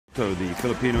So the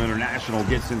Filipino international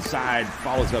gets inside,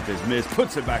 follows up his miss,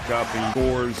 puts it back up, and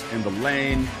scores in the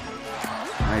lane.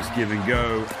 Nice give and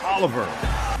go. Oliver.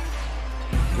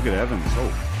 Look at Evans. Oh,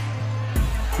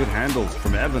 good handles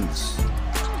from Evans.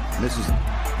 Misses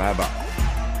Baba.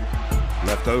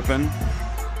 Left open.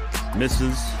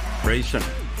 Misses Ration.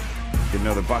 Get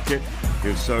another bucket.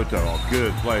 Here's Sotto. Oh,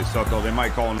 good play, Sotto. They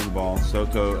might call him the ball.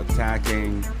 Sotto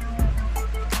attacking.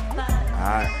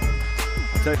 I'll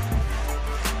tell you.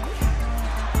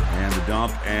 And the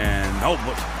dump, and oh,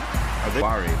 look, are they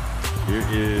worried? Here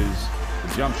is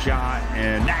the jump shot,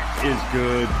 and that is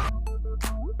good.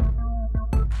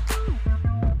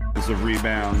 It's a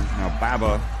rebound. Now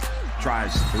Baba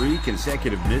tries 3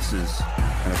 consecutive misses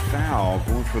and a foul,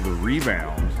 going for the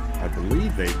rebound. I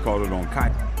believe they called it on Kai.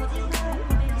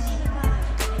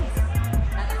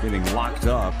 Getting locked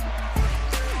up.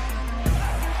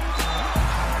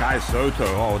 Kai Sotto,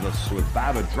 oh, with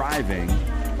Baba driving.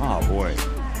 Oh boy.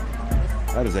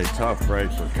 That is a tough break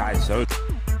for Kai Sotto.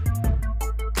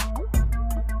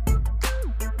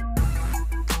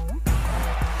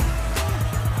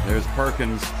 There's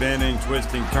Perkins spinning,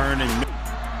 twisting, turning.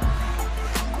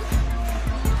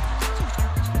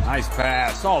 Nice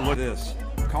pass. Oh, look at this.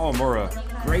 Kawamura,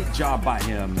 great job by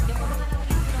him.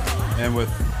 And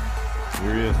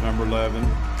here he is, number 11.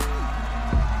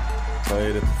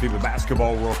 Played at the FIBA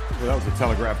Basketball World. That was a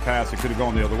telegraph pass. It could have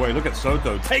gone the other way. Look at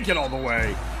Sotto. Take it all the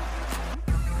way.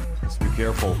 Let's be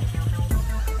careful.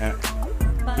 And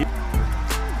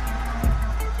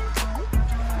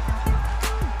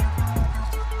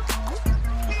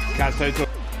Sotto.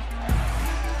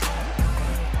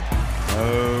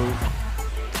 Oh.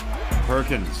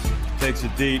 Perkins takes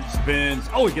it deep, spins.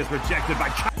 Oh, he gets rejected by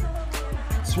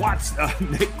swats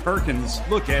Nick Perkins.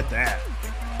 Look at that.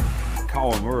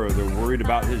 Kawamura, they're worried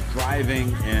about his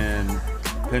driving, and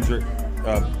Pendrick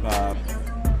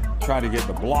try to get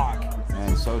the block,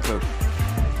 and Sotto.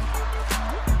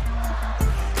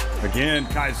 Again,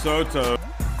 Kai Sotto.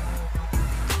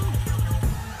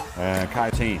 And Kai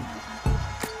team.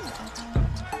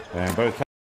 And both